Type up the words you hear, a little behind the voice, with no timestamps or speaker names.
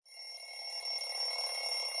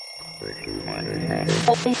Welcome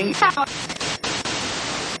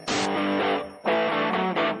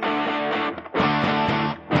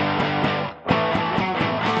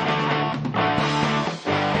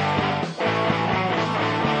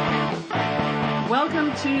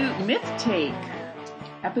to Myth Take,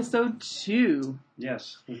 Episode 2.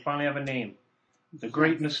 Yes, we finally have a name. The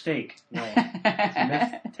Great Mistake. No, it's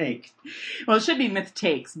Myth Take. Well, it should be Myth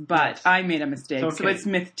Takes, but yes. I made a mistake, so it's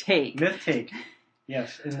Myth Take. Myth Take.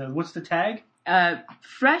 Yes. And what's the tag?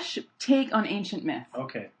 Fresh take on ancient myth.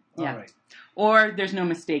 Okay. All right. Or there's no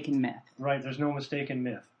mistake in myth. Right. There's no mistake in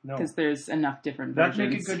myth. No. Because there's enough different versions.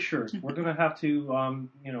 That'd make a good shirt. We're going to have to,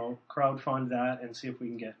 crowdfund that and see if we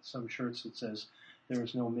can get some shirts that says there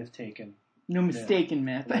is no myth taken. No mistake in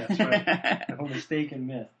myth. That's right. No mistake in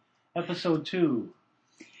myth. Episode 2.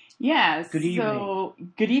 Yes. Good evening. So,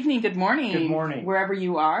 good evening, good morning. Good morning. Wherever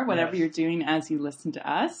you are, whatever you're doing as you listen to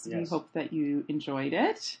us. Yes. We hope that you enjoyed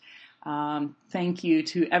it. Thank you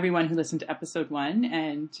to everyone who listened to episode 1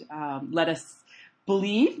 and let us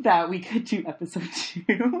believe that we could do episode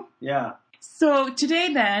 2. Yeah. So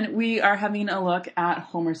today then, we are having a look at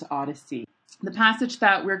Homer's Odyssey. The passage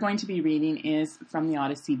that we're going to be reading is from the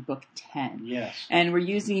Odyssey, Book 10. Yes. And we're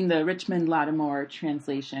using the Richmond Lattimore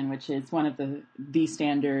translation, which is one of the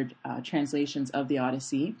standard translations of the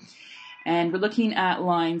Odyssey. And we're looking at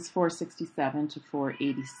lines 467 to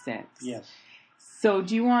 486. Yes. So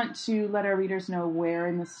do you want to let our readers know where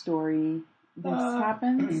in the story this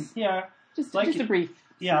happens? Yeah. Just a brief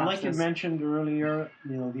synopsis. Like you mentioned earlier,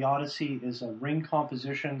 the Odyssey is a ring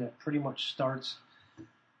composition that pretty much starts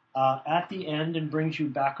at the end and brings you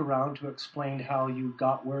back around to explain how you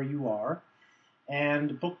got where you are.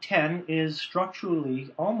 And Book 10 is structurally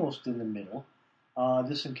almost in the middle.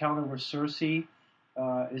 This encounter with Circe is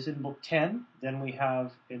in Book 10. Then we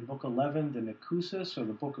have in Book 11 the Nacusis, or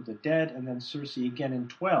the Book of the Dead, and then Circe again in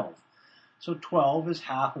 12. So 12 is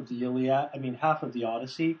half of the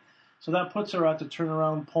Odyssey. So that puts her at the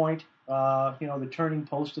turnaround point, the turning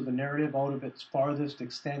post of the narrative out of its farthest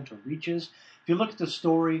extent or reaches. If you look at the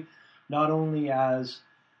story, not only as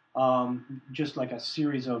just like a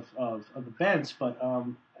series of events, but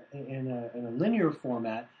in a linear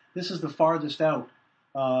format, this is the farthest out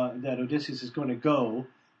that Odysseus is going to go.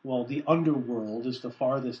 Well, the underworld is the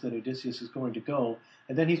farthest that Odysseus is going to go,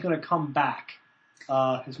 and then he's going to come back,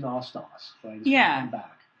 his Nostos, right? He's going to come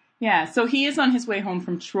back. Yeah, so he is on his way home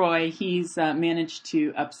from Troy. He's managed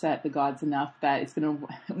to upset the gods enough that it's going to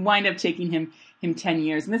wind up taking him 10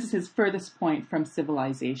 years. And this is his furthest point from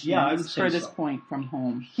civilization. Yeah, I would his say furthest so. point from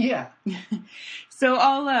home. Yeah. So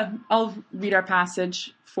I'll read our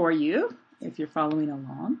passage for you, if you're following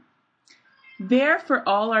along. There for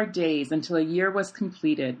all our days until a year was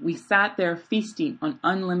completed, we sat there feasting on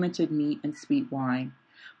unlimited meat and sweet wine.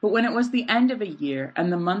 But when it was the end of a year,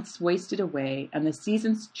 and the months wasted away, and the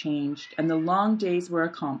seasons changed, and the long days were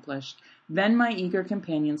accomplished, then my eager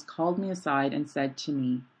companions called me aside and said to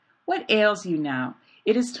me, "What ails you now?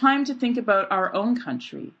 It is time to think about our own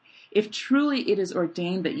country. If truly it is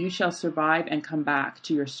ordained that you shall survive and come back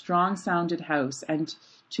to your strong-sounded house and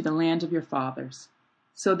to the land of your fathers."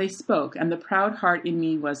 So they spoke, and the proud heart in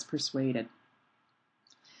me was persuaded.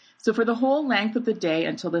 So for the whole length of the day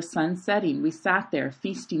until the sun setting, we sat there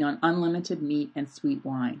feasting on unlimited meat and sweet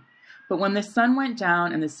wine. But when the sun went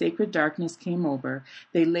down and the sacred darkness came over,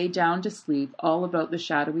 they lay down to sleep all about the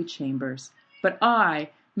shadowy chambers. But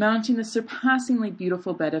I, mounting the surpassingly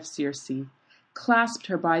beautiful bed of Circe, clasped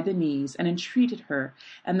her by the knees and entreated her,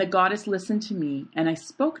 and the goddess listened to me, and I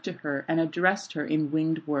spoke to her and addressed her in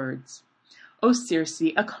winged words. "O Circe,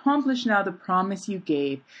 accomplish now the promise you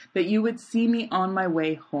gave, that you would see me on my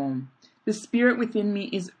way home. The spirit within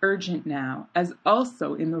me is urgent now, as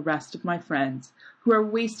also in the rest of my friends, who are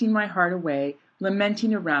wasting my heart away,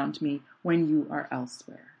 lamenting around me when you are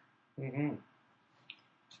elsewhere." Mm-hmm.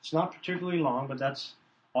 It's not particularly long, but that's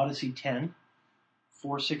Odyssey 10,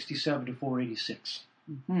 467 to 486.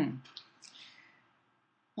 Mm-hmm.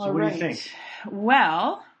 So what do you think?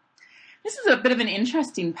 Well, this is a bit of an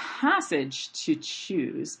interesting passage to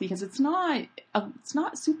choose because it's not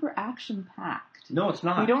super action-packed. No, it's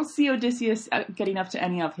not. We don't see Odysseus getting up to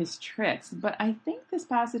any of his tricks, but I think this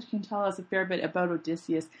passage can tell us a fair bit about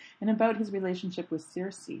Odysseus and about his relationship with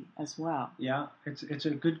Circe as well. Yeah, it's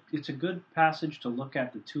a good passage to look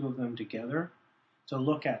at the two of them together, to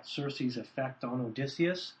look at Circe's effect on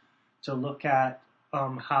Odysseus, to look at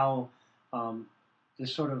how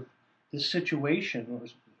this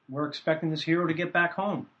situation. We're expecting this hero to get back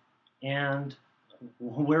home, and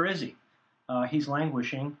where is he? He's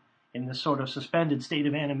languishing in this sort of suspended state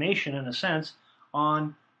of animation, in a sense,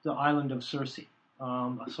 on the island of Circe,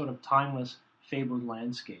 a sort of timeless, fabled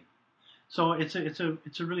landscape. So it's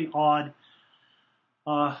a really odd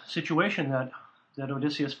situation that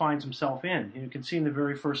Odysseus finds himself in. You can see in the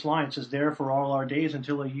very first line, it says, "There for all our days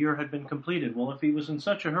until a year had been completed." Well, if he was in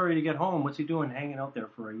such a hurry to get home, what's he doing hanging out there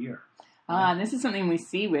for a year? And this is something we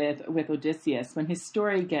see with Odysseus. When his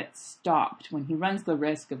story gets stopped, when he runs the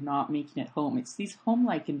risk of not making it home, it's these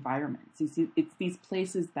home-like environments. It's these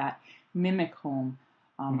places that mimic home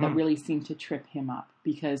that really seem to trip him up,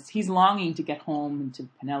 because he's longing to get home and to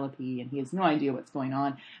Penelope, and he has no idea what's going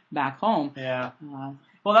on back home. Yeah.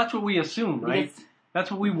 Well, that's what we assume, right?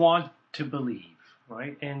 That's what we want to believe,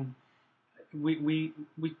 right? And we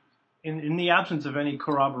in the absence of any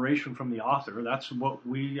corroboration from the author, that's what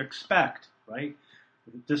we expect, right?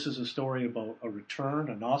 This is a story about a return,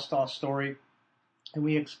 a Nostos story, and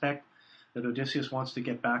we expect that Odysseus wants to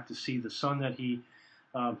get back to see the son that he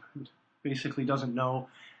basically doesn't know,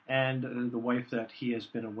 and the wife that he has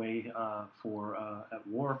been away for at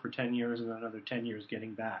war for 10 years, and another 10 years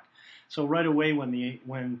getting back. So right away,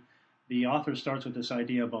 when the author starts with this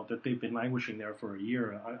idea about that they've been languishing there for a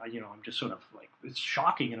year, I'm just sort of like, it's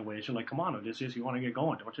shocking in a way. It's like, come on, Odysseus, you want to get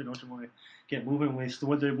going? Don't you want to get moving?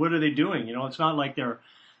 What are they doing? It's not like they're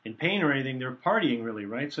in pain or anything. They're partying, really,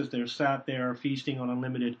 right? It says they're sat there feasting on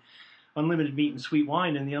unlimited meat and sweet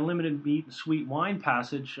wine, and the unlimited meat and sweet wine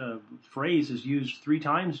passage phrase is used 3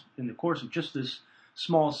 times in the course of just this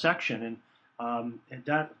small section, and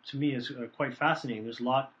that to me is quite fascinating. There's a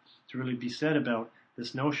lot to really be said about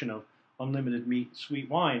this notion of unlimited meat and sweet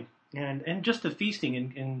wine, and just the feasting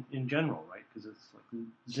in general, right? Because it's like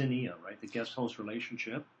xenia, right? The guest host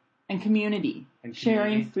relationship and community.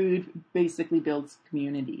 Sharing food basically builds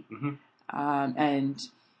community, and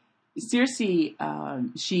Circe,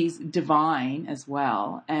 she's divine as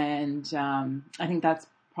well, and I think that's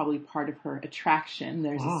probably part of her attraction.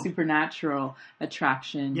 There's a supernatural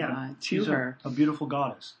attraction to her. A beautiful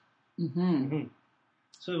goddess.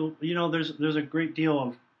 So there's a great deal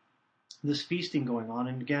of this feasting going on,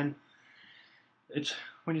 and again, it's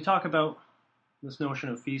when you talk about this notion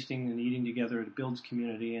of feasting and eating together, it builds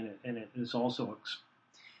community, and it is also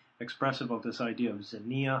expressive of this idea of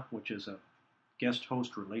xenia, which is a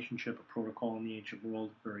guest-host relationship, a protocol in the ancient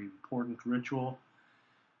world, very important ritual.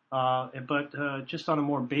 But just on a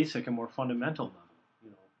more basic and more fundamental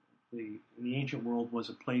level, the ancient world was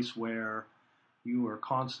a place where you were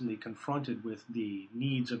constantly confronted with the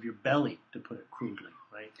needs of your belly, to put it crudely,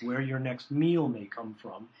 right? Where your next meal may come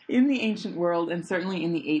from. In the ancient world, and certainly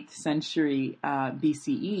in the 8th century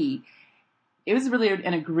BCE, it was really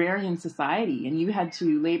an agrarian society, and you had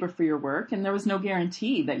to labor for your work, and there was no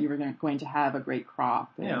guarantee that you were going to have a great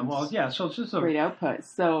crop. So it's just great output.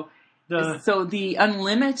 So the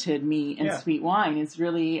unlimited meat and sweet wine is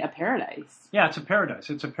really a paradise. Yeah, it's a paradise.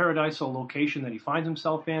 It's a paradisal location that he finds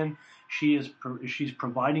himself in. She's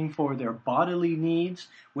providing for their bodily needs,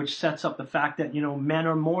 which sets up the fact that men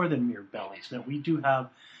are more than mere bellies. That we do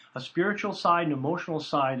have a spiritual side, an emotional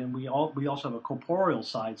side, and we also have a corporeal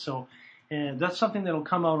side. So. And that's something that will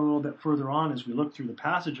come out a little bit further on as we look through the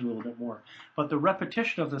passage a little bit more. But the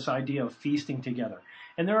repetition of this idea of feasting together.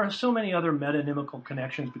 And there are so many other metonymical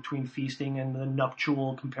connections between feasting and the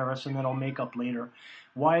nuptial comparison that I'll make up later.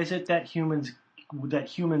 Why is it that humans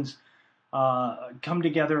come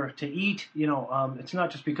together to eat? It's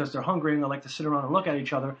not just because they're hungry and they like to sit around and look at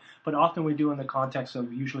each other, but often we do in the context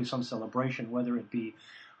of usually some celebration, whether it be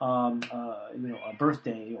a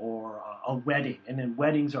birthday or a wedding. And then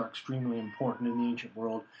weddings are extremely important in the ancient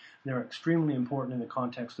world. They're extremely important in the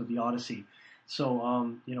context of the Odyssey.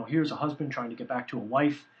 So, here's a husband trying to get back to a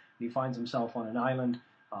wife. He finds himself on an island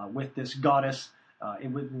with this goddess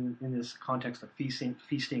in this context of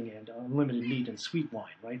feasting and unlimited meat and sweet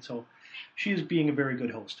wine, right? So she is being a very good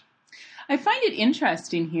host. I find it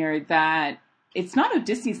interesting here that it's not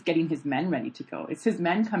Odysseus getting his men ready to go. It's his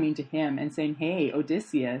men coming to him and saying, "Hey,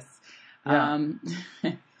 Odysseus,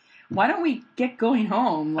 why don't we get going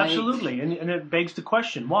home?" Absolutely, and it begs the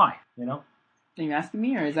question, why? Are you asking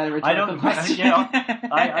me, or is that a rhetorical question?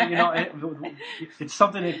 It's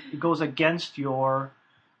something that goes against your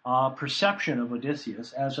perception of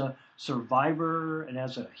Odysseus as a survivor and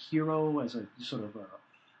as a hero, as a sort of a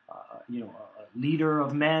leader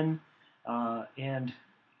of men, and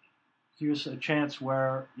here's a chance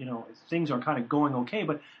where, things are kind of going okay,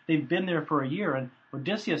 but they've been there for a year, and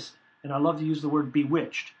Odysseus, and I love to use the word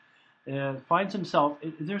bewitched, finds himself,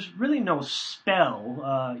 there's really no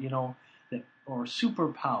spell, or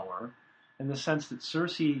superpower in the sense that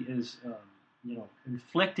Circe is,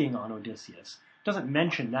 inflicting on Odysseus. Doesn't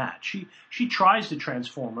mention that. She tries to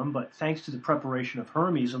transform him, but thanks to the preparation of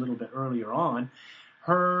Hermes a little bit earlier on,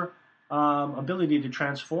 her ability to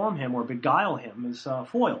transform him or beguile him is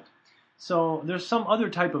foiled. So there's some other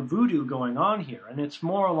type of voodoo going on here, and it's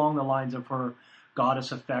more along the lines of her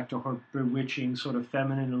goddess effect or her bewitching sort of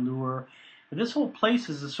feminine allure. But this whole place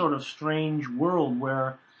is a sort of strange world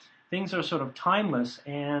where things are sort of timeless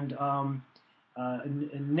and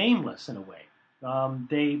nameless in a way.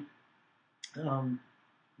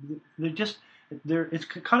 It's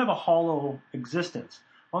kind of a hollow existence.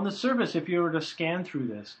 On the surface, if you were to scan through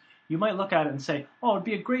this, you might look at it and say, oh, it'd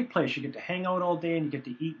be a great place. You get to hang out all day and you get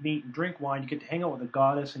to eat meat and drink wine. You get to hang out with a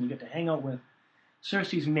goddess and you get to hang out with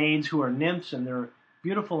Circe's maids who are nymphs and they're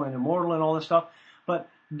beautiful and immortal and all this stuff. But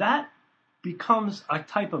that becomes a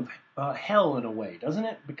type of hell in a way, doesn't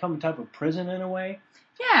it? Become a type of prison in a way.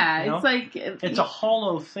 Yeah, you know? it's like... It's a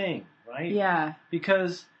hollow thing, right? Yeah.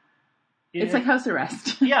 Because... It's like house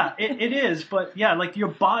arrest. Yeah, it is. But yeah, like your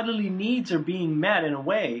bodily needs are being met in a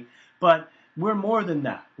way, but we're more than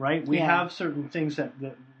that, right? We have certain things that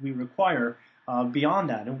we require beyond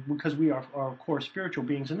that, and because we are of course spiritual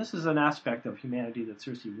beings, and this is an aspect of humanity that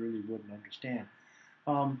Circe really wouldn't understand.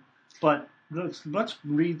 But let's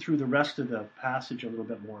read through the rest of the passage a little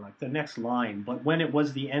bit more, like the next line. But when it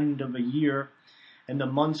was the end of a year, and the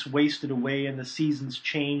months wasted away, and the seasons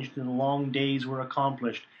changed, and the long days were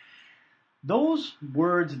accomplished. Those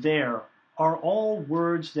words there are all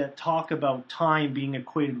words that talk about time being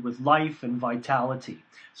equated with life and vitality.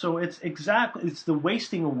 So it's the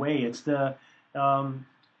wasting away. It's the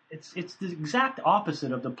exact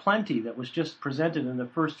opposite of the plenty that was just presented in the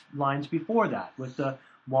first lines before that, with the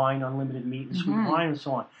wine, unlimited meat, and sweet wine, and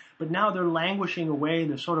so on. But now they're languishing away.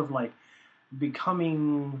 They're sort of like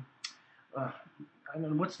becoming. I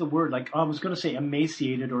don't know, what's the word? Like, I was going to say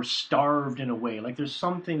emaciated or starved in a way. Like there's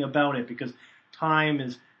something about it because time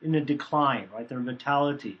is in a decline, right? Their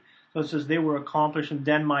vitality. So it says they were accomplished, and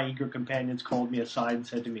then my eager companions called me aside and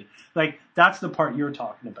said to me, like, that's the part you're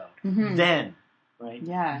talking about. Mm-hmm. Then, right?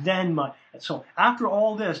 Yeah. So after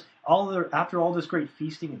all this, after all this great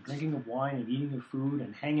feasting and drinking of wine and eating of food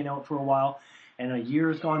and hanging out for a while, and a year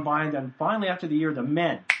has gone by, and then finally after the year, the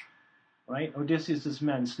men, right? Odysseus'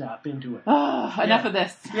 men snap into it. Oh, enough of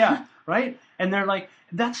this. Yeah, right? And they're like,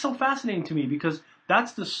 that's so fascinating to me because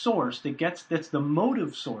that's the source that's the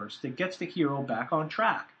motive source that gets the hero back on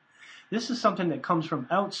track. This is something that comes from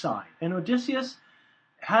outside. And Odysseus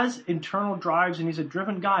has internal drives and he's a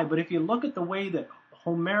driven guy, but if you look at the way that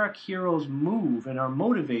Homeric heroes move and are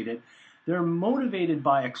motivated, they're motivated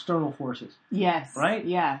by external forces. Yes. Right?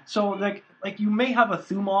 Yeah. So like you may have a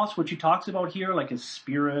thumos, which he talks about here, like his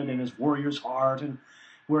spirit and his warrior's heart, and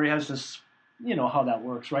where he has this, you know how that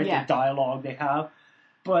works, right? Yeah. The dialogue they have.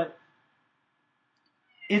 But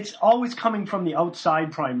it's always coming from the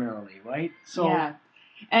outside primarily, right? So yeah.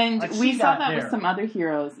 And we saw that there with some other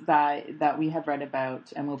heroes that we have read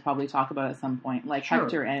about and we'll probably talk about at some point, like Sure.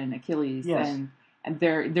 Hector and Achilles. Yes. And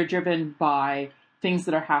they're driven by things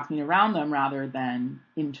that are happening around them rather than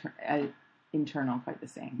internal, quite the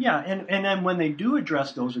same. Yeah, and then when they do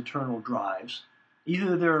address those eternal drives,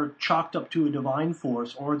 either they're chalked up to a divine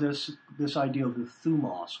force or this idea of the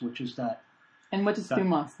thumos, which is that. And what does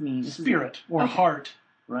thumos mean? Spirit or heart,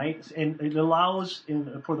 right? And it allows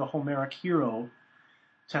for the Homeric hero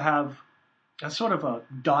to have a sort of a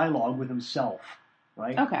dialogue with himself,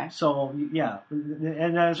 right? Okay. So, yeah,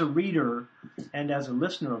 and as a reader and as a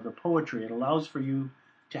listener of the poetry, it allows for you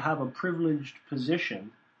to have a privileged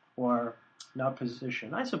position, or not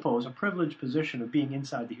position, I suppose, a privileged position of being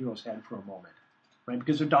inside the hero's head for a moment, right?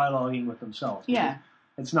 Because they're dialoguing with themselves. Yeah.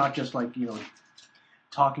 It's not just like,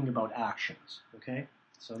 talking about actions, okay?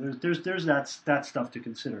 So there's that stuff to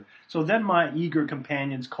consider. So then my eager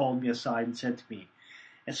companions called me aside and said to me,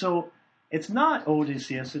 and so it's not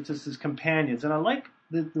Odysseus, it's just his companions. And I like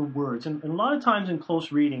the words. And a lot of times in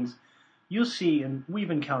close readings, you'll see, and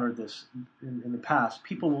we've encountered this in the past,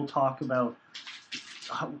 people will talk about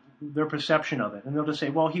their perception of it. And they'll just say,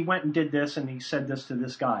 well, he went and did this and he said this to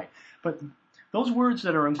this guy. But those words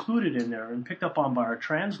that are included in there and picked up on by our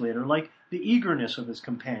translator, like the eagerness of his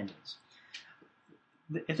companions.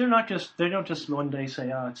 They don't just one day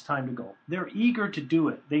say, it's time to go. They're eager to do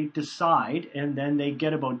it. They decide, and then they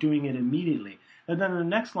get about doing it immediately. And then the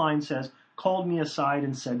next line says, called me aside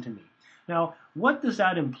and said to me. Now, what does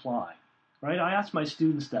that imply? Right? I asked my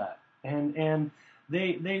students that, and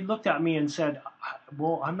they looked at me and said,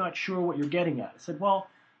 well, I'm not sure what you're getting at. I said, well,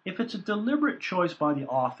 if it's a deliberate choice by the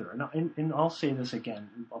author, and I'll say this again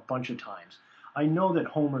a bunch of times, I know that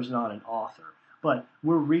Homer's not an author, but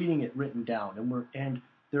we're reading it written down, and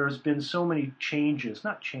there has been so many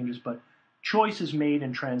but choices made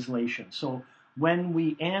in translation. So when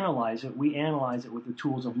we analyze it with the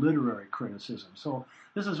tools of literary criticism. So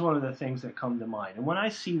this is one of the things that come to mind. And when I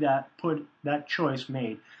see that choice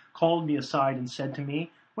made, called me aside and said to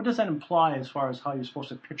me, what does that imply as far as how you're supposed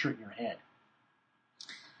to picture it in your head?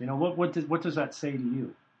 You know, what does that say to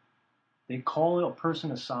you? They call a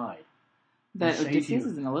person aside. That Odysseus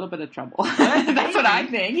is in a little bit of trouble. That's what I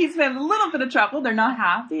think. He's in a little bit of trouble. They're not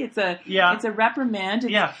happy. It's a reprimand.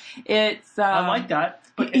 It's I like that.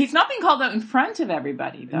 But he's not being called out in front of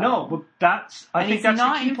everybody, though. No, but I think that's the key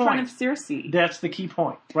point. He's not in front of Circe. That's the key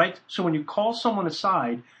point, right? So when you call someone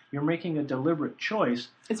aside, you're making a deliberate choice.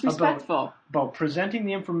 It's respectful. About presenting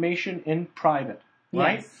the information in private,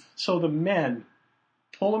 right? Yes. So the men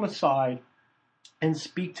pull him aside and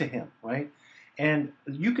speak to him, right? And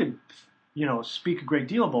you could, speak a great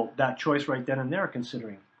deal about that choice right then and there,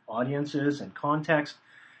 considering audiences and context.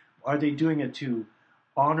 Are they doing it to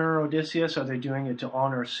honor Odysseus? Are they doing it to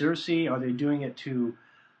honor Circe? Are they doing it to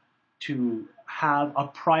have a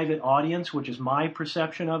private audience, which is my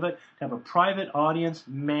perception of it, to have a private audience,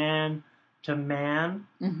 man to man,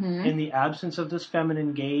 in the absence of this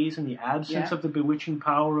feminine gaze, in the absence of the bewitching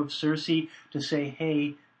power of Circe, to say,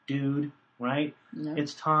 hey, dude, right? Yep.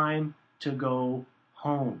 It's time to go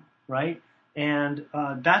home, right? And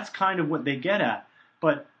that's kind of what they get at.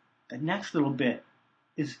 But the next little bit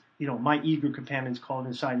is, my eager companions called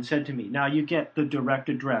inside and said to me, now you get the direct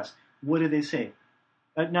address. What do they say?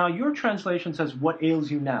 Now your translation says, what ails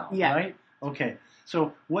you now, right? Okay,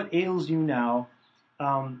 so what ails you now?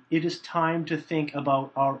 It is time to think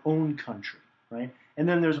about our own country, right? And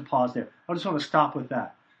then there's a pause there. I just want to stop with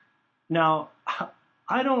that. Now,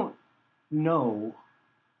 I don't know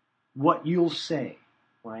what you'll say,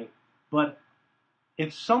 right? But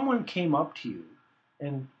if someone came up to you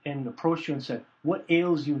and approached you and said, what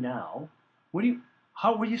ails you now?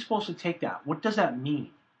 How were you supposed to take that? What does that mean?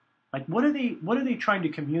 Like, what are they trying to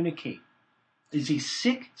communicate? Is he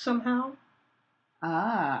sick somehow?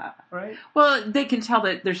 Right. Well, they can tell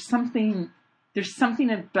that there's something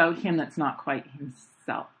about him that's not quite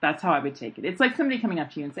himself. That's how I would take it. It's like somebody coming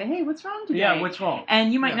up to you and say, "Hey, what's wrong today?" Yeah, what's wrong?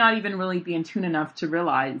 And you might not even really be in tune enough to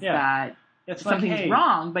realize that something's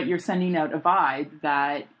wrong, but you're sending out a vibe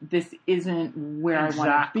that this isn't where I want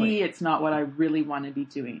to be. It's not what I really want to be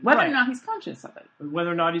doing. Whether or not he's conscious of it.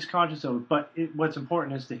 Whether or not he's conscious of it. But what's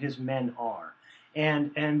important is that his men are.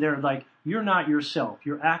 And they're like, you're not yourself.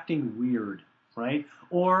 You're acting weird, right?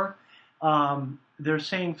 Or they're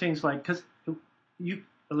saying things like, I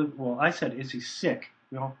said, is he sick?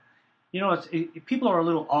 People are a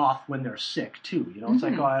little off when they're sick too. It's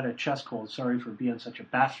like, I had a chest cold. Sorry for being such a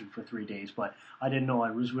bastard for 3 days, but I didn't know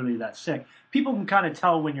I was really that sick. People can kind of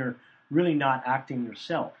tell when you're really not acting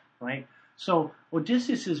yourself, right? So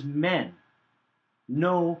Odysseus's men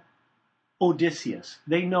know Odysseus.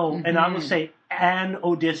 They know, and I will say an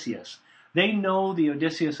Odysseus. They know the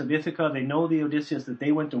Odysseus of Ithaca. They know the Odysseus that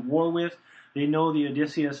they went to war with. They know the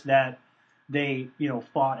Odysseus that they,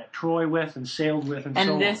 fought at Troy with and sailed with and so on.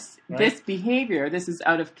 And this behavior, this is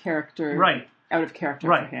out of character. Right. Out of character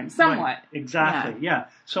for him. Somewhat. Right. Exactly, yeah.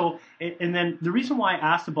 So, and then the reason why I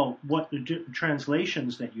asked about what the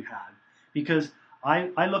translations that you had, because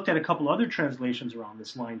I looked at a couple other translations around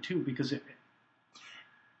this line too, because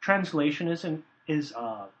translation is an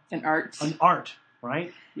art. An art,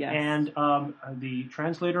 right? Yes. And the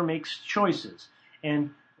translator makes choices.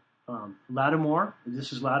 And Lattimore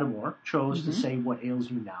chose to say what ails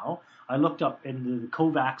you now. I looked up in the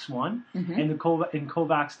Kovacs one, and in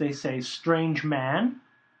Kovacs they say strange man,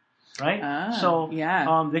 right?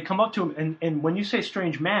 They come up to him, and when you say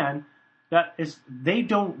strange man, that is, they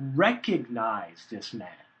don't recognize this man,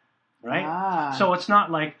 right? So it's not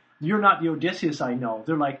like, you're not the Odysseus I know.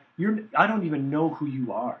 They're like, I don't even know who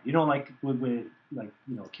you are. Like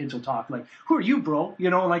kids will talk like, who are you, bro?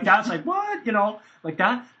 Like that's like, what? Like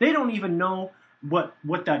that. They don't even know what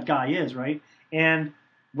that guy is, right? And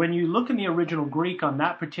when you look in the original Greek on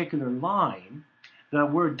that particular line, the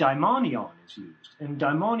word daimonion is used. And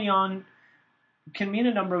daimonion can mean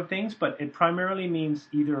a number of things, but it primarily means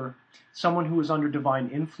either someone who is under divine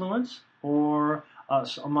influence or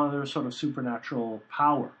some other sort of supernatural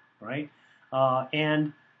power, right?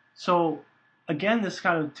 And so, again, this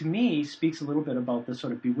kind of, to me, speaks a little bit about this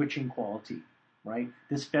sort of bewitching quality, right?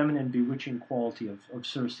 This feminine bewitching quality of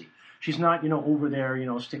Circe. She's not, over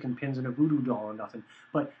there, sticking pins in a voodoo doll or nothing.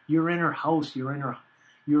 But you're in her house. You're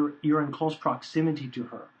in close proximity to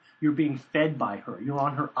her. You're being fed by her. You're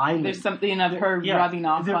on her island. There's something of her rubbing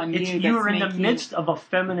off on you. You're in the midst of a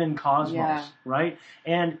feminine cosmos, right?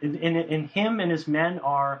 And him and his men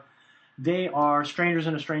are strangers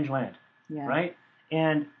in a strange land, right?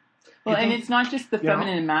 And and it's not just the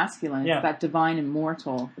feminine and masculine; it's that divine and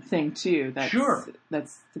mortal thing too.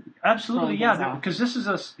 That's absolutely, Because this is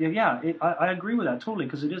I agree with that totally,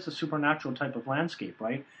 because it is a supernatural type of landscape,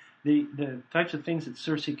 right? the types of things that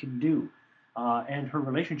Circe can do, and her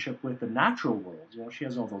relationship with the natural world. She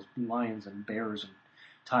has all those lions and bears and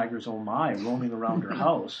tigers, oh my, roaming around her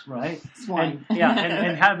house, right? Swine.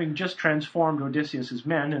 And having just transformed Odysseus's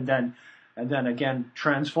men, and then again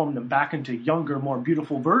transformed them back into younger, more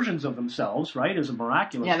beautiful versions of themselves, right? Is a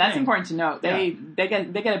miraculous. Yeah, that's thing. important to note. They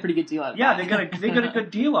get a pretty good deal out of that. Yeah, they get a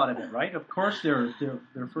good deal out of it, right? Of course, they're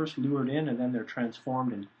first lured in, and then they're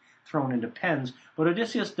transformed and thrown into pens. But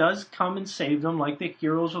Odysseus does come and save them, like the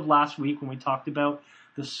heroes of last week when we talked about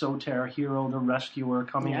the Soter hero, the rescuer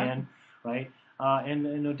coming in, right?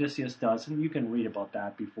 And Odysseus does, and you can read about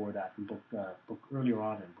that before that in book earlier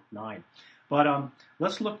on in book 9. But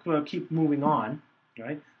let's keep moving on,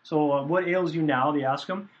 right? So what ails you now? They ask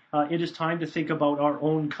him. It is time to think about our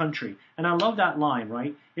own country, and I love that line,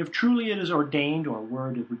 right? If truly it is ordained, or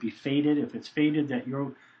word, it would be fated. If it's fated that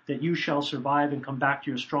you shall survive and come back to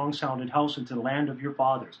your strong sounded house and to the land of your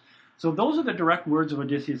fathers. So those are the direct words of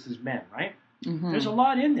Odysseus's men, right? Mm-hmm. There's a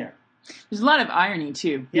lot in there. There's a lot of irony,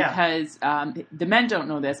 too, because the men don't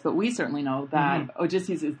know this, but we certainly know that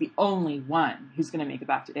Odysseus is the only one who's going to make it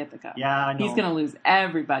back to Ithaca. Yeah, I know. He's going to lose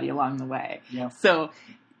everybody along the way. Yeah. So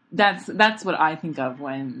that's what I think of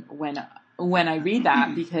when I read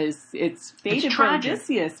that, because it's fated for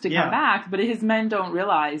Odysseus to come back, but his men don't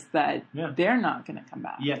realize that they're not going to come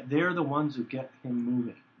back. Yeah, they're the ones who get him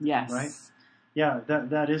moving. Yes. Right? Yeah,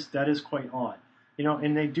 that is quite odd.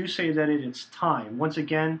 And they do say that it's time. Once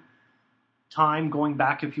again, time, going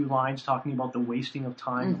back a few lines, talking about the wasting of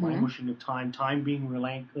time, the languishing of time being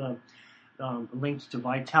linked to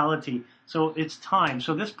vitality. So it's time.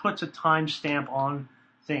 So this puts a time stamp on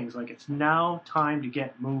things. Like, it's now time to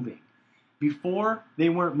get moving. Before, they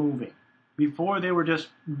weren't moving. Before, they were just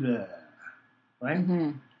bleh, right?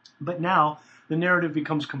 Mm-hmm. But now, the narrative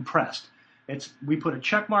becomes compressed. We put a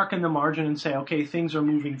check mark in the margin and say, okay, things are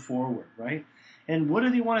moving forward, right? And what do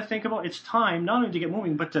they want to think about? It's time not only to get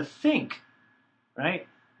moving, but to think. Right?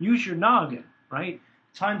 Use your noggin, right?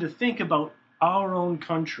 Time to think about our own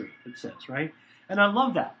country, it says, right? And I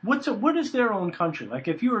love that. What is their own country? Like,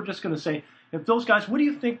 if you were just going to say, if those guys, what do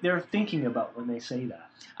you think they're thinking about when they say that?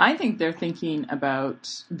 I think they're thinking about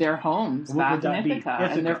their homes back in Ithaca.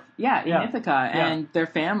 And Ithaca, and their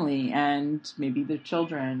family, and maybe their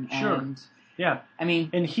children. Sure. And, yeah. I mean,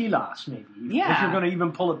 in Hellas, maybe. Yeah. If you're going to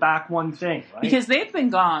even pull it back one thing, right? Because they've been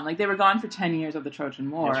gone. Like, they were gone for 10 years of the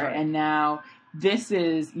Trojan War. That's right. And now this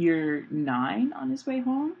is year 9 on his way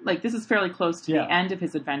home. Like, this is fairly close to the end of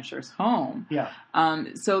his adventures home. Yeah.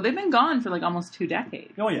 So they've been gone for like almost 2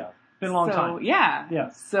 decades. Oh, yeah. Been a long time. Yeah. Yeah.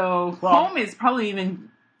 So home is probably even,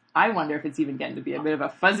 I wonder if it's even getting to be a bit of a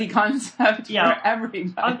fuzzy concept for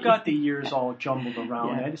everybody. I've got the years all jumbled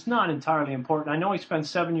around. Yeah. It's not entirely important. I know he spent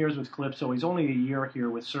 7 years with Calypso. He's only a year here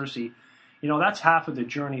with Circe. That's half of the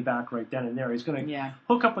journey back right then and there. He's going to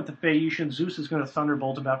hook up with the Phaeacians. Zeus is going to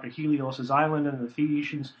thunderbolt him after Helios' island, and the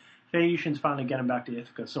Phaeacians finally get him back to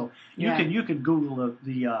Ithaca. So you could Google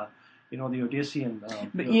the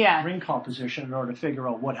Odyssean ring composition in order to figure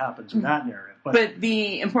out what happens in that narrative. But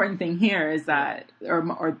the important thing here is that,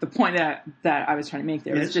 or the point that I was trying to make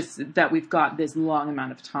there is just that we've got this long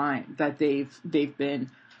amount of time that they've been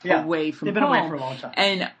away from home. They've been away for a long time.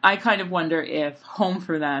 And I kind of wonder if home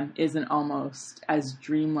for them isn't almost as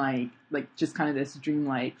dreamlike, like just kind of this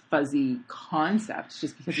dreamlike, fuzzy concept,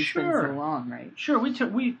 just because it's been so long, right? Sure, we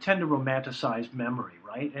tend to romanticize memory,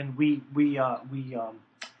 right? And we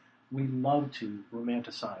love to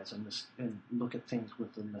romanticize and look at things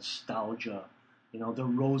with the nostalgia, the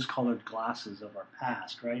rose-colored glasses of our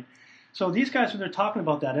past, right? So these guys, when they're talking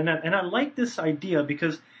about that, and I like this idea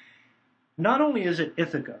because not only is it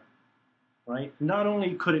Ithaca, right? Not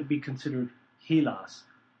only could it be considered Hellas,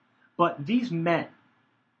 but these men,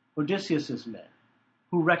 Odysseus's men,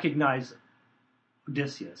 who recognize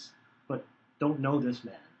Odysseus, but don't know this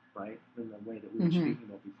man, right? In the way that we were speaking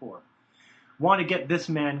about before, want to get this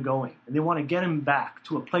man going, and they want to get him back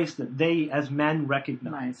to a place that they, as men,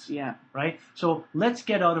 recognize. Nice, right? So let's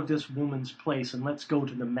get out of this woman's place and let's go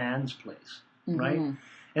to the man's place, right?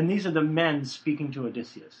 And these are the men speaking to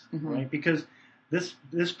Odysseus, right? Because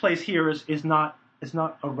this place here is not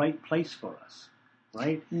a right place for us,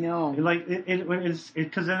 right? No. Like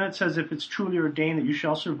because then it says, if it's truly ordained that you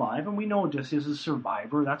shall survive, and we know Odysseus is a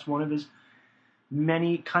survivor. That's one of his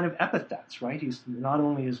many kind of epithets, right? He's not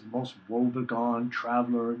only his most woebegone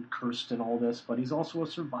traveler and cursed and all this, but he's also a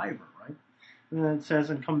survivor, right? And then it says,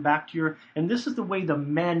 and come back to your, and this is the way the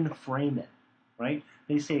men frame it, right?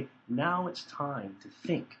 They say, now it's time to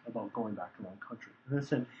think about going back to our own country. And then it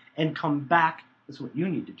said, and come back, this is what you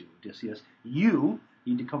need to do, Odysseus. You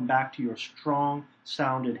need to come back to your strong,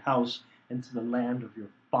 sounded house into the land of your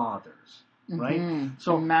fathers, right? Mm-hmm.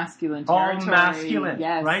 So masculine all territory. masculine,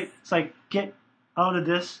 yes. right? It's like, get out of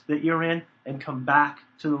this that you're in and come back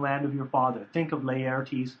to the land of your father. Think of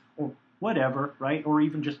Laertes or whatever, right? Or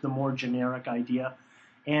even just the more generic idea,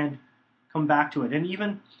 and come back to it. And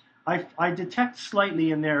even I detect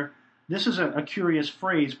slightly in there, this is a curious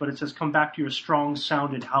phrase, but it says come back to your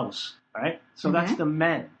strong-sounded house, right? So that's the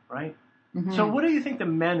men, right? Mm-hmm. So what do you think the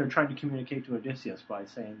men are trying to communicate to Odysseus by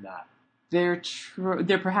saying that? They're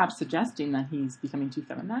perhaps suggesting that he's becoming too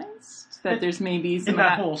feminized, that there's maybe some in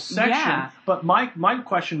that whole section. Yeah. But my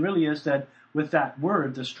question really is that with that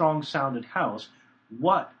word, the strong-sounded house,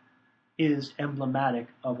 what is emblematic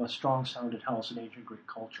of a strong-sounded house in ancient Greek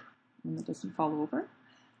culture? One that doesn't fall over?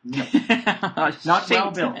 No. Not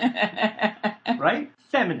well built. Right?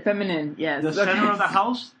 Feminine. Feminine, yes. The center of the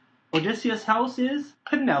house, Odysseus' house, is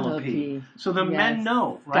Penelope. So the men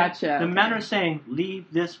know, right? Gotcha. The men are saying,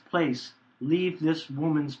 leave this place. Leave this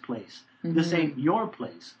woman's place. Mm-hmm. This ain't your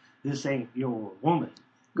place. This ain't your woman.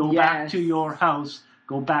 Go back to your house.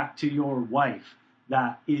 Go back to your wife.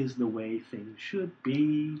 That is the way things should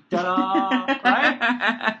be. Ta-da!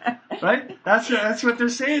 Right? Right? That's what they're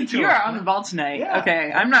saying to us. You are on the ball tonight. Yeah. Okay,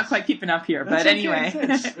 I'm not quite keeping up here, but anyway.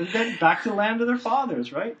 And then back to the land of their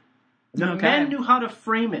fathers, right? The men knew how to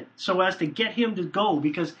frame it so as to get him to go,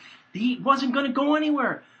 because he wasn't going to go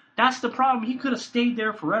anywhere. That's the problem. He could have stayed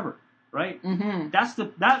there forever, right? Mm-hmm.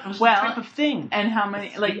 That was the type of thing. And how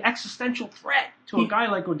many, the existential threat to a guy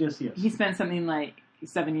like Odysseus. He spent something like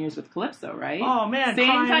 7 years with Calypso, right? Oh man, same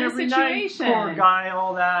crying kind of every situation. Night. Poor guy,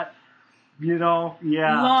 all that.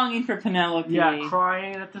 Longing for Penelope. Yeah,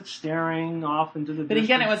 crying at the staring off into the distance. But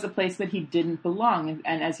again, it was a place that he didn't belong.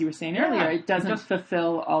 And as you were saying earlier, it doesn't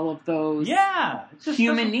fulfill all of those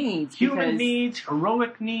human needs. Human needs,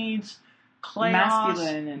 heroic needs,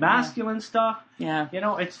 masculine stuff. Yeah.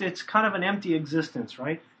 It's kind of an empty existence,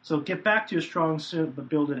 right? So get back to your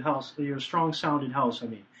strong-builded house, your strong-sounded house, I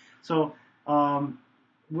mean. So,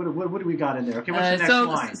 what do we got in there? Okay, what's the next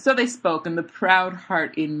line? So they spoke, and the proud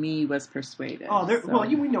heart in me was persuaded. Oh,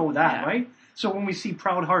 we know that, right? So when we see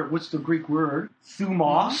proud heart, what's the Greek word?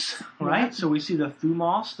 Thumos, right? Yeah. So we see the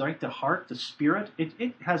thumos, right? The heart, the spirit.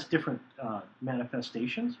 It has different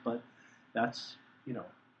manifestations, but that's,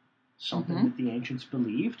 something that the ancients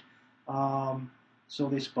believed. So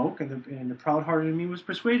they spoke, and the proud heart in me was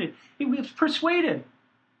persuaded. He was persuaded.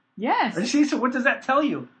 Yes. You see, so what does that tell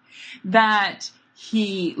you? That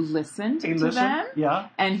he listened to them,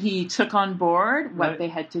 and he took on board what they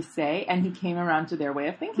had to say, and he came around to their way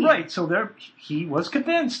of thinking. Right, so he was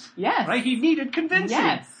convinced. Yes. Right, he needed convincing.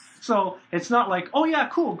 Yes. So it's not like, oh yeah,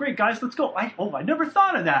 cool, great guys, let's go. I never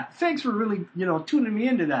thought of that. Thanks for really, tuning me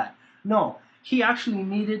into that. No, he actually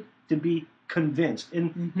needed to be convinced.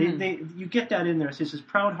 And you get that in there. It says, his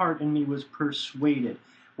proud heart in me was persuaded.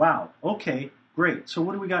 Wow, okay, great. So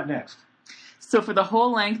what do we got next? So for the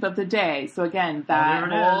whole length of the day, so again, that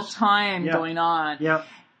whole time going on,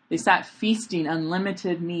 they sat feasting,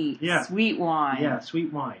 unlimited meat, sweet wine. Yeah,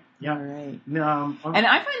 sweet wine. Yeah. All right. And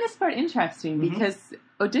I find this part interesting because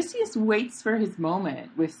Odysseus waits for his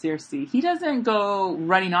moment with Circe. He doesn't go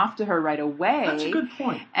running off to her right away. That's a good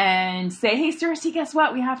point. And say, hey, Circe, guess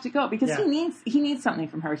what? We have to go. Because he needs something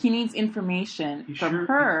from her. He needs information from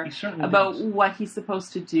her about what he's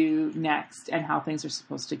supposed to do next and how things are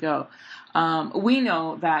supposed to go. We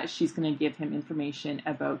know that she's going to give him information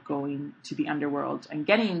about going to the underworld and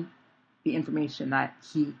getting the information that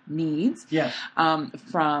he needs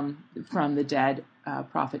from the dead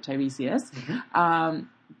prophet Tiresias.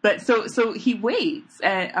 But so he waits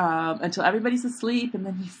until everybody's asleep, and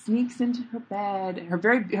then he sneaks into her bed,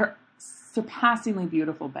 her surpassingly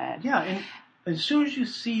beautiful bed. Yeah, and as soon as you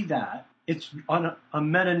see that, it's on a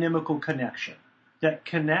metonymical connection that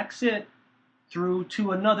connects it through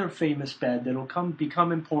to another famous bed that'll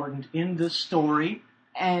become important in the story.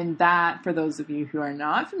 And that, for those of you who are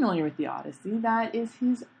not familiar with the Odyssey, that is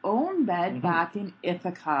his own bed back in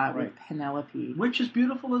Ithaca with Penelope. Which is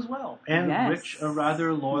beautiful as well. And which a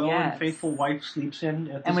rather loyal and faithful wife sleeps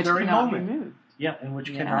in at this very moment. And which cannot be moved. Yeah, and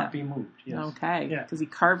which cannot be moved. Yes. Okay, because he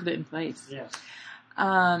carved it in place. Yes.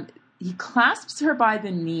 He clasps her by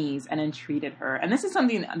the knees and entreated her. And this is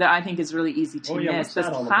something that I think is really easy to miss. This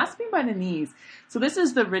clasping by the knees. So this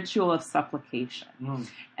is the ritual of supplication.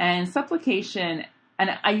 And supplication...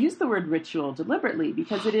 And I use the word ritual deliberately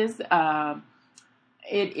because it is,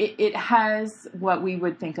 it has what we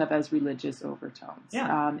would think of as religious overtones.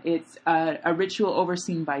 Yeah. It's a ritual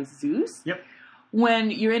overseen by Zeus,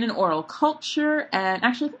 when you're in an oral culture, and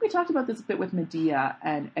actually I think we talked about this a bit with Medea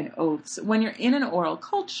and oaths, when you're in an oral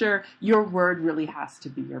culture, your word really has to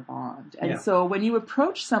be your bond. And so when you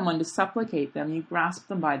approach someone to supplicate them, you grasp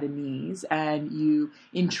them by the knees and you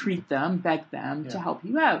entreat them, beg them to help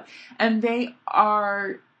you out. And they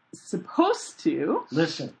are supposed to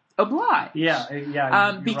listen. Oblige.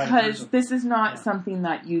 Because right. this is not something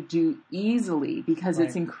that you do easily, because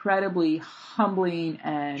it's incredibly humbling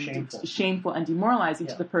and shameful and demoralizing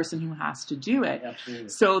to the person who has to do it. Absolutely.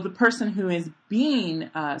 So the person who is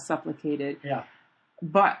being supplicated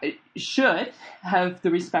but should have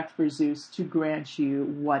the respect for Zeus to grant you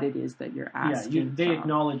what it is that you're asking. They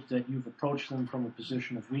acknowledge that you've approached them from a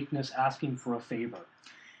position of weakness, asking for a favor.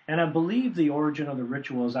 And I believe the origin of the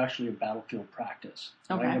ritual is actually a battlefield practice,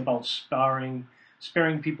 right? About sparing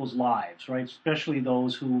people's lives, right? Especially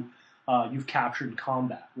those who you've captured in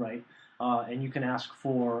combat, right? And you can ask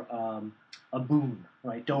for a boon,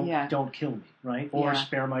 right? Don't kill me, right? Or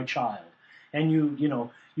spare my child. And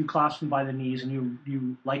you clasp them by the knees, and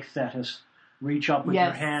you like Thetis, reach up with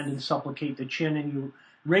your hand and supplicate the chin, and you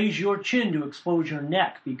raise your chin to expose your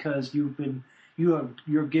neck, because you're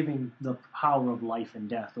giving the power of life and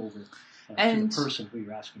death over to the person who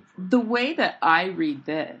you're asking for. The way that I read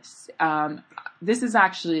this, this is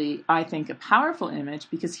actually, I think, a powerful image,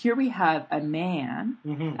 because here we have a man,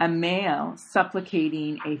 a male,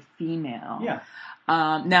 supplicating a female. Yeah.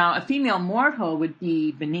 Now, a female mortal would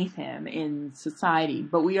be beneath him in society,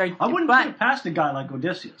 but we are. I wouldn't put it past a guy like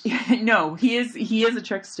Odysseus. No, he is a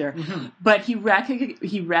trickster, but he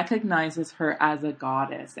recognizes her as a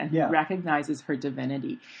goddess, and he recognizes her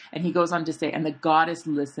divinity, and he goes on to say, "And the goddess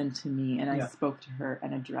listened to me, and I spoke to her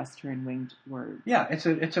and addressed her in winged words." Yeah,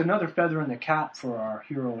 it's another feather in the cap for our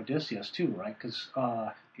hero Odysseus too, right? Because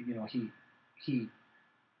he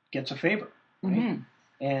gets a favor, right?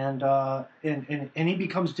 And he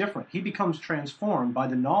becomes different. He becomes transformed by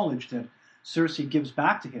the knowledge that Circe gives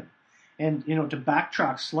back to him. And, to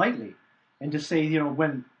backtrack slightly and to say,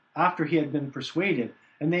 when after he had been persuaded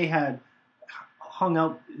and they had hung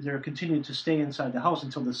out, they continued to stay inside the house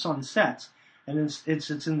until the sun sets. And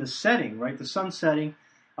it's in the setting, right? The sun setting,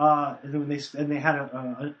 and they had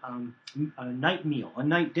a night meal, a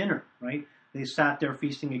night dinner, right? They sat there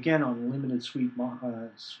feasting again on limited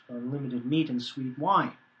meat and sweet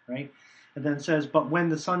wine, right? And then it says, but when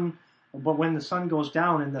the sun goes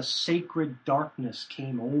down and the sacred darkness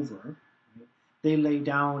came over, right, they lay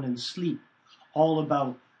down and sleep, all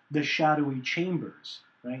about the shadowy chambers,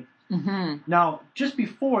 right? Now, just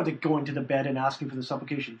before they go into the bed and asking for the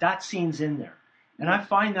supplication, that scene's in there. And I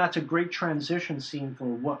find that's a great transition scene for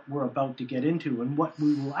what we're about to get into, and what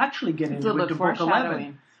we will actually get into Book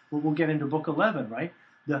 11. We'll get into Book 11, right?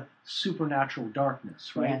 The supernatural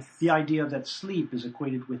darkness, right? Yes. The idea that sleep is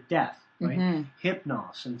equated with death, right?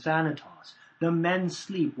 Hypnos and Thanatos. The men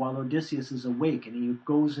sleep while Odysseus is awake, and he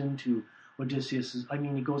goes into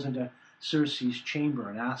Circe's chamber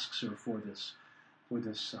and asks her for this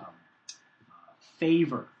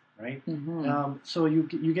favor, right? So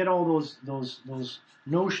you get all those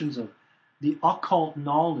notions of the occult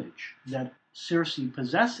knowledge that Circe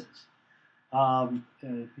possesses.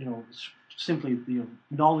 Simply the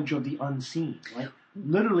knowledge of the unseen, right?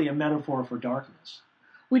 Literally a metaphor for darkness.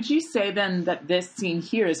 Would you say then that this scene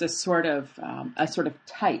here is a sort of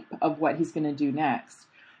type of what he's going to do next,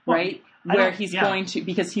 right? Where he's going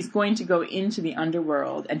to go into the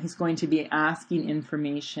underworld, and he's going to be asking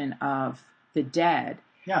information of the dead.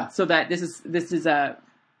 Yeah. So that this is a,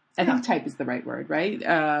 I think type is the right word, right?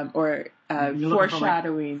 Or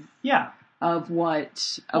foreshadowing. Of what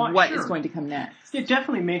is going to come next. It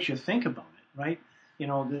definitely makes you think about it, right?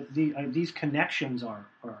 These connections are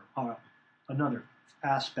another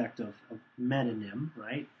aspect of metonym,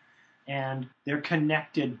 right? And they're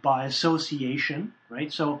connected by association,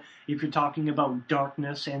 right? So if you're talking about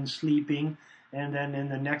darkness and sleeping, and then in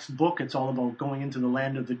the next book it's all about going into the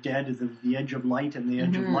land of the dead, the edge of light and the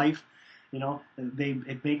edge of life.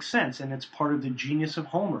 It makes sense, and it's part of the genius of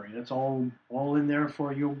Homer, and it's all in there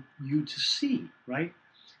for you to see, right?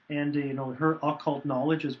 And her occult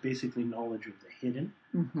knowledge is basically knowledge of the hidden,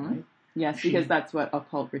 right? Yes, because that's what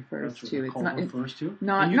occult refers to. It's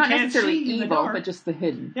not necessarily evil, but just the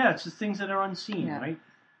hidden. Yeah, it's the things that are unseen, right?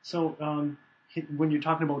 So when you're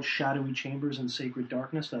talking about shadowy chambers and sacred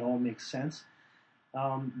darkness, that all makes sense.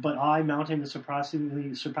 But I, mounting the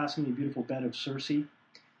surpassingly beautiful bed of Circe,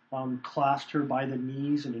 clasped her by the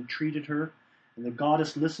knees and entreated her, and the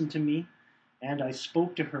goddess listened to me, and I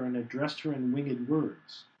spoke to her and addressed her in winged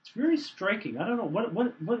words. It's very striking. I don't know what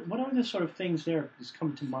are the sort of things there that's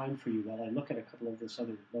come to mind for you while I look at a couple of this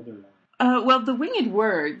other line. Well, the winged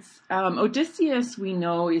words. Odysseus, we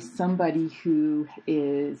know, is somebody who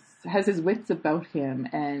has his wits about him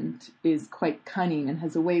and is quite cunning and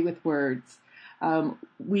has a way with words.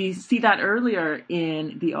 We see that earlier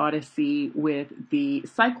in the Odyssey with the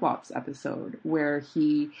Cyclops episode, where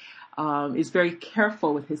he is very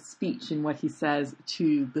careful with his speech and what he says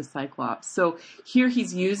to the Cyclops. So here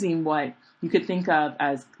he's using what you could think of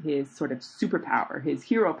as his sort of superpower, his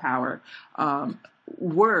hero power,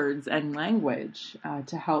 words and language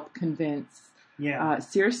to help convince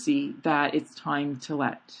Circe that it's time to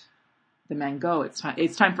let the man go.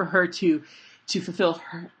 It's time for her to fulfill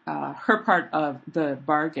her part of the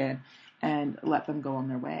bargain and let them go on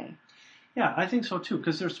their way. Yeah, I think so too,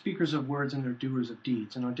 because they're speakers of words and they're doers of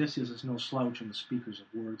deeds, and Odysseus is no slouch in the speakers of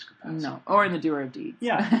words capacity. No, or in the doer of deeds.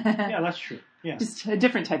 Yeah, that's true. Yeah, just a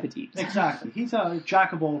different type of deeds. Exactly. He's a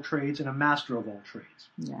jack of all trades and a master of all trades.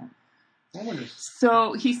 Yeah.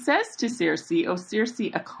 So he says to Circe, "O Circe,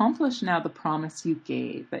 accomplish now the promise you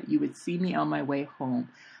gave, that you would see me on my way home.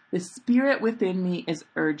 The spirit within me is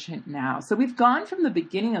urgent now." So we've gone from the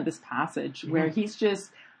beginning of this passage where he's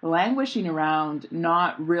just languishing around,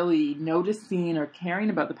 not really noticing or caring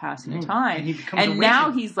about the passing of time. And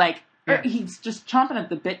now he's like, he's just chomping at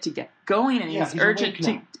the bit to get going, and he's urgent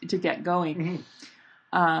to get going.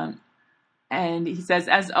 And he says,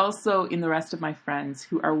 "As also in the rest of my friends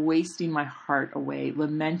who are wasting my heart away,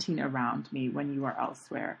 lamenting around me when you are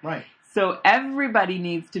elsewhere." Right. So everybody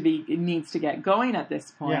needs to get going at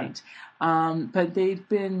this point. Yeah. But they've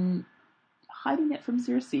been hiding it from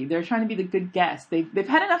Circe. They're trying to be the good guest. They've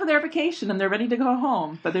had enough of their vacation and they're ready to go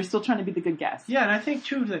home, but they're still trying to be the good guest. Yeah, and I think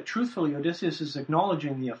too that truthfully Odysseus is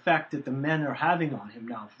acknowledging the effect that the men are having on him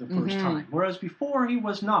now for the first time. Whereas before he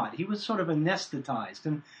was not. He was sort of anesthetized,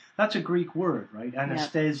 and that's a Greek word, right?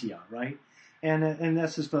 Anesthesia, right? And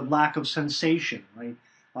this is the lack of sensation, right?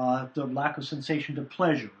 The lack of sensation to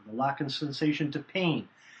pleasure, the lack of sensation to pain.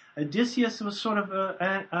 Odysseus was sort of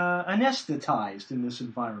anesthetized in this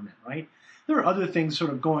environment, right? There are other things sort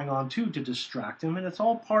of going on too to distract him, and it's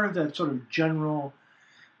all part of that sort of general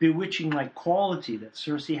bewitching-like quality that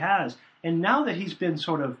Circe has. And now that he's been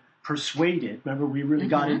sort of persuaded, remember we really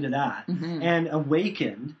got into that, and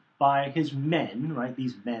awakened by his men, right?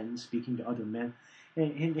 These men speaking to other men,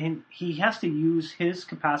 and he has to use his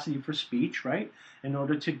capacity for speech, right, in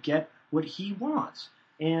order to get what he wants.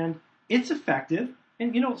 And it's effective.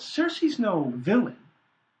 And, Circe's no villain,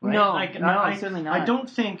 right? No, certainly not. I don't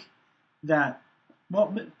think that,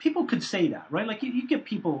 well, people could say that, right? Like, you get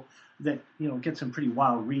people that, get some pretty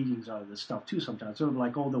wild readings out of this stuff, too, sometimes. Sort of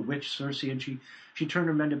like, the witch Circe, and she turned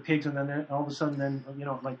her men to pigs, and then all of a sudden,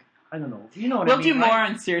 like, I don't know. You know what I mean, We'll do more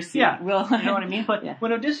on Circe. Yeah, you know what I mean? But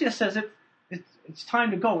when Odysseus says it's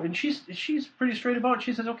time to go, and she's pretty straight about it.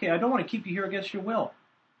 She says, okay, I don't want to keep you here against your will.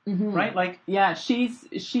 Right? Like, yeah, she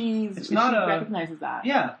recognizes that.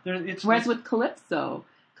 Yeah, whereas with Calypso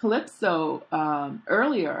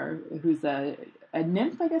earlier, who's a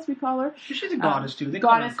nymph, I guess we call her. She's a goddess too.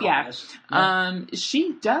 Goddess.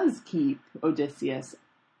 She does keep Odysseus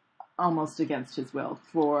almost against his will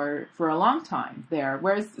for a long time there.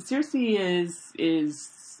 Whereas Circe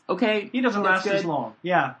is okay. He doesn't last as long.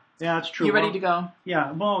 Yeah, that's true. You ready to go?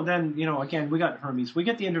 Yeah. Well, then again, we got Hermes. We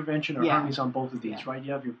get the intervention of Hermes on both of these, right?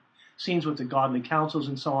 You have your scenes with the godly councils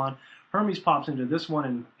and so on. Hermes pops into this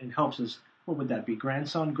one and helps his, what would that be,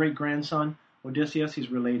 grandson, great-grandson, Odysseus? He's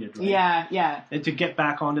related, right? Yeah. And to get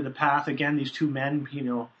back onto the path, again, these two men,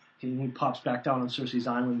 he pops back down on Circe's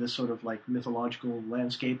island, this sort of like mythological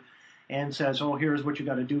landscape, and says, here's what you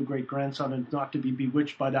got to do, great-grandson, and not to be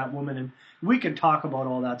bewitched by that woman. And we can talk about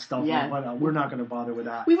all that stuff, but we're not going to bother with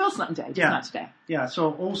that. We will someday, just not today. Yeah,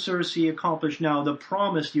 so, O Circe, accomplish now the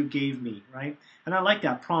promise you gave me, right? And I like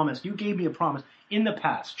that promise. You gave me a promise in the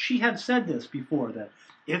past. She had said this before, that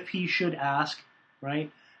if he should ask,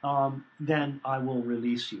 right, then I will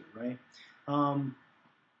release you, right?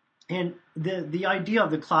 And the idea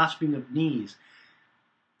of the clasping of knees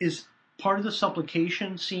is part of the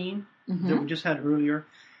supplication scene that we just had earlier,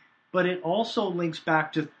 but it also links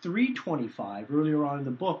back to 325 earlier on in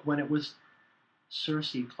the book when it was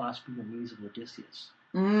Circe clasping the knees of Odysseus.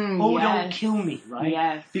 Don't kill me, right?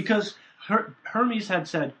 Yes. Because Hermes had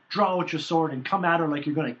said, draw out your sword and come at her like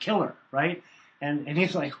you're going to kill her, right? And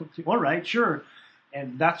he's like, all right, sure.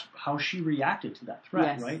 And that's how she reacted to that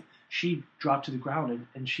threat, right? She dropped to the ground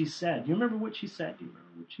and she said, you remember what she said? Do you remember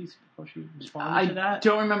how she responded to that? I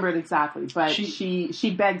don't remember it exactly, but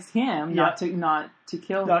she begs him not to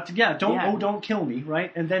kill. Don't kill me,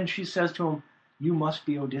 right? And then she says to him, you must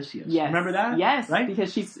be Odysseus. Yes. Remember that? Yes, right?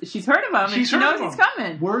 Because she's heard of him and she knows he's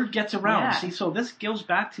coming. Word gets around. Yeah. See, so this goes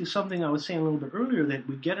back to something I was saying a little bit earlier that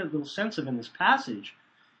we get a little sense of in this passage,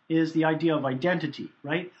 is the idea of identity,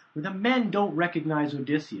 right? Where the men don't recognize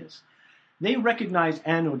Odysseus. They recognize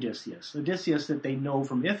an Odysseus that they know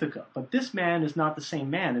from Ithaca. But this man is not the same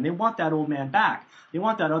man, and they want that old man back. They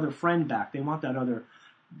want that other friend back. They want that other,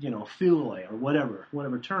 Philoi or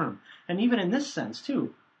whatever term. And even in this sense,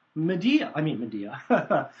 too,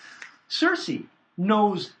 Circe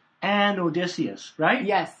knows an Odysseus, right?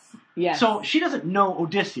 Yes. So she doesn't know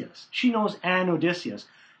Odysseus. She knows an Odysseus.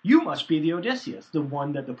 You must be the Odysseus, the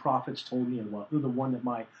one that the prophets told me about, or the one that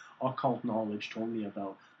my occult knowledge told me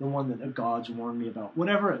about, the one that the gods warned me about,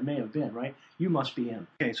 whatever it may have been, right? You must be him.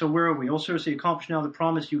 Okay, so where are we? O Circe, accomplish now the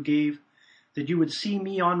promise you gave that you would see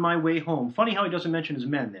me on my way home. Funny how he doesn't mention his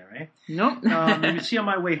men there, eh? Nope. You would see on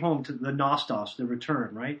my way home to the Nostos, the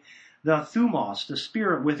return, right? The Thumos, the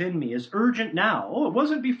spirit within me, is urgent now. Oh, it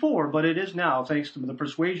wasn't before, but it is now, thanks to the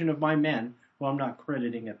persuasion of my men. Well, I'm not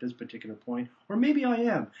crediting at this particular point, or maybe I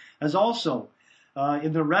am, as also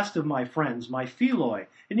in the rest of my friends, my Philoi.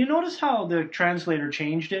 And you notice how the translator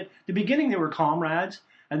changed it? The beginning they were comrades,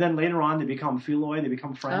 and then later on they become Philoi, they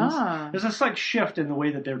become friends. There's a slight shift in the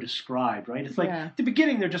way that they're described, right? It's like, at the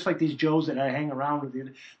beginning they're just like these Joes that I hang around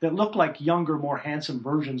with, that look like younger, more handsome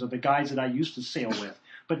versions of the guys that I used to sail with.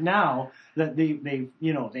 But now that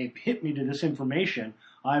they've hit me to this information,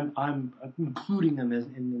 I'm including them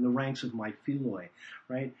in the ranks of my Philoi,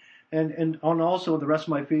 right? And also the rest of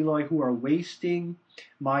my Philoi who are wasting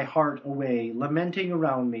my heart away, lamenting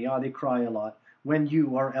around me. They cry a lot. When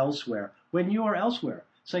you are elsewhere. When you are elsewhere.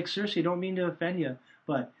 It's like, Circe, I don't mean to offend you,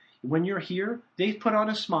 but when you're here, they put on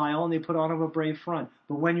a smile and they put on a brave front.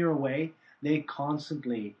 But when you're away, they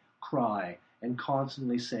constantly cry and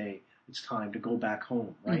constantly say, it's time to go back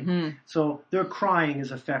home, right? Mm-hmm. So their crying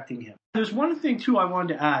is affecting him. There's one thing, too, I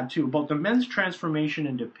wanted to add, too, about the men's transformation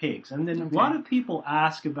into pigs. And then a lot of people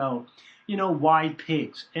ask about, why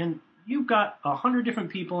pigs? And you've got 100 different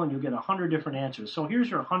people and you get 100 different answers. So here's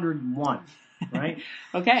your 101, right?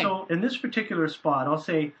 Okay. So in this particular spot, I'll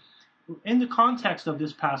say, in the context of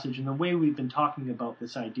this passage and the way we've been talking about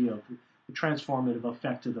this idea of the transformative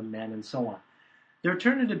effect of the men and so on, they're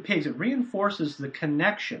turned into pigs. It reinforces the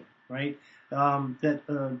connection, right,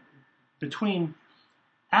 between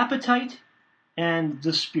appetite and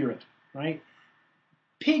the spirit, right?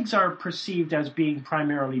 Pigs are perceived as being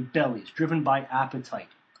primarily bellies, driven by appetite,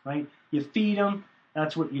 right? You feed them,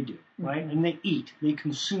 that's what you do, right? And they eat, they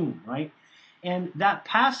consume, right? And that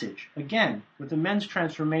passage, again, with the men's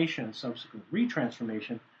transformation and subsequent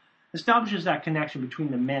retransformation, establishes that connection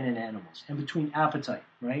between the men and animals, and between appetite,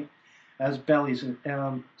 right, as bellies.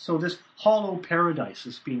 So this hollow paradise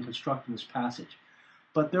is being constructed in this passage.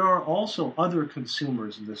 But there are also other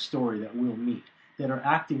consumers in this story that we'll meet that are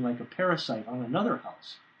acting like a parasite on another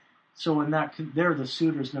house. So in that, they're the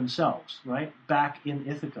suitors themselves, right, back in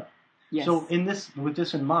Ithaca. Yes. So with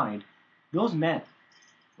this in mind, those men,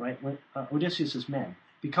 right, Odysseus' men,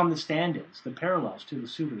 become the stand-ins, the parallels to the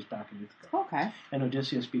suitors back in Ithaca. Okay. And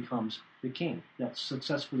Odysseus becomes the king that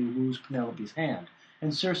successfully woos Penelope's hand.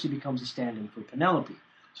 And Circe becomes a stand-in for Penelope.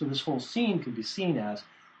 So this whole scene could be seen as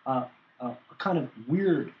a kind of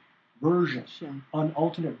weird version, an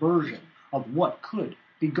alternate version of what could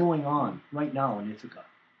be going on right now in Ithaca.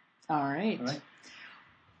 All right.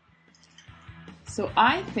 So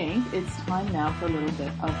I think it's time now for a little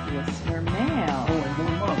bit of listener mail. Oh, and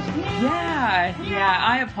more mugs. Yeah.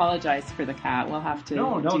 I apologize for the cat. We'll have to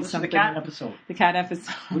do this something. Is the cat episode. The cat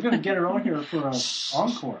episode. We're going to get her on here for an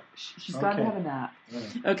encore. She's got to have a nap.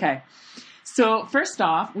 Right. Okay. So first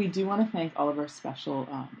off, we do want to thank all of our special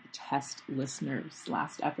test listeners.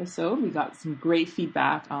 Last episode, we got some great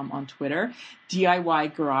feedback on Twitter.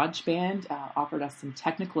 DIY GarageBand offered us some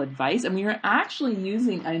technical advice, and we were actually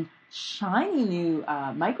using a shiny new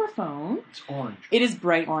microphone. It's orange. It is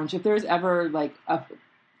bright orange. If there's ever like a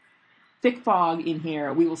thick fog in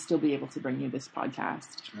here, we will still be able to bring you this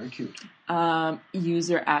podcast. It's very cute.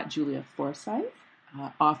 User at Julia Forsyth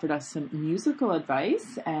offered us some musical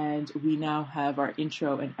advice, and we now have our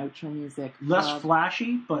intro and outro music. Less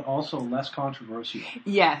flashy, but also less controversial.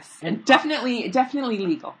 Yes, and definitely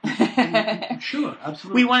legal. Sure,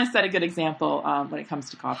 absolutely. We want to set a good example when it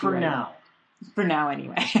comes to copyright. For now,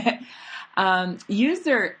 anyway.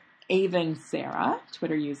 User Avon Sarah,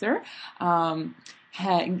 Twitter user,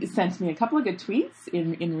 sent me a couple of good tweets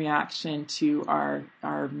in reaction to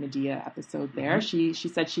our Medea episode there. Mm-hmm. She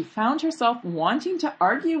said she found herself wanting to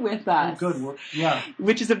argue with us. Oh, good. Yeah.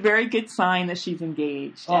 Which is a very good sign that she's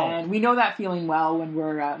engaged. Oh. And we know that feeling well when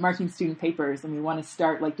we're marking student papers and we want to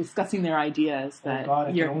start like discussing their ideas,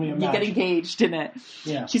 that you get engaged in it.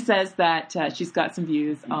 Yeah. She says that she's got some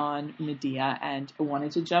views on Medea and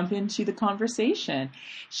wanted to jump into the conversation.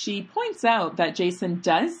 She points out that Jason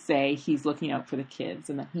does say he's looking out for the kids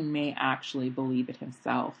and that he may actually believe it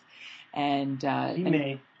himself. And he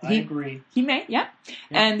may. I agree. He may, yeah.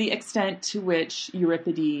 And the extent to which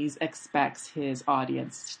Euripides expects his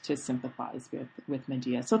audience to sympathize with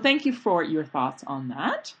Medea. So thank you for your thoughts on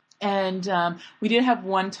that. And we did have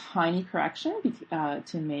one tiny correction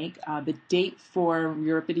to make. The date for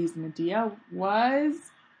Euripides and Medea was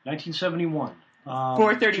 1971.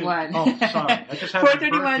 431. Oh, sorry. I just had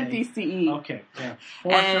 431 BCE. Okay, yeah.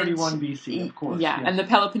 431 BC, of course. Yeah, yes. And the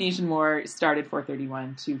Peloponnesian War started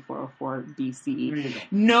 431 to 404 BCE. There you go.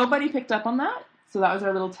 Nobody picked up on that, so that was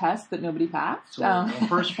our little test that nobody passed. So the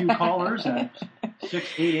first few callers at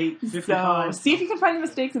 688-55. So see if you can find the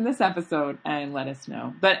mistakes in this episode and let us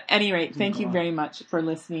know. But at any rate, thank you very much for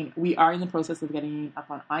listening. We are in the process of getting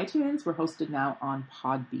up on iTunes. We're hosted now on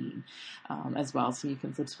Podbean as well, so you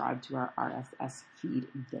can subscribe to our RSS feed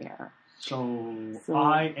there. So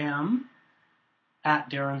I am at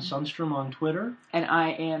Darren Sundstrom on Twitter. And I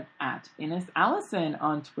am at Ines Allison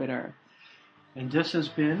on Twitter. And this has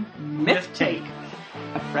been Myth Take,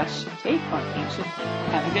 a fresh take on ancient.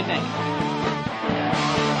 Have a good night.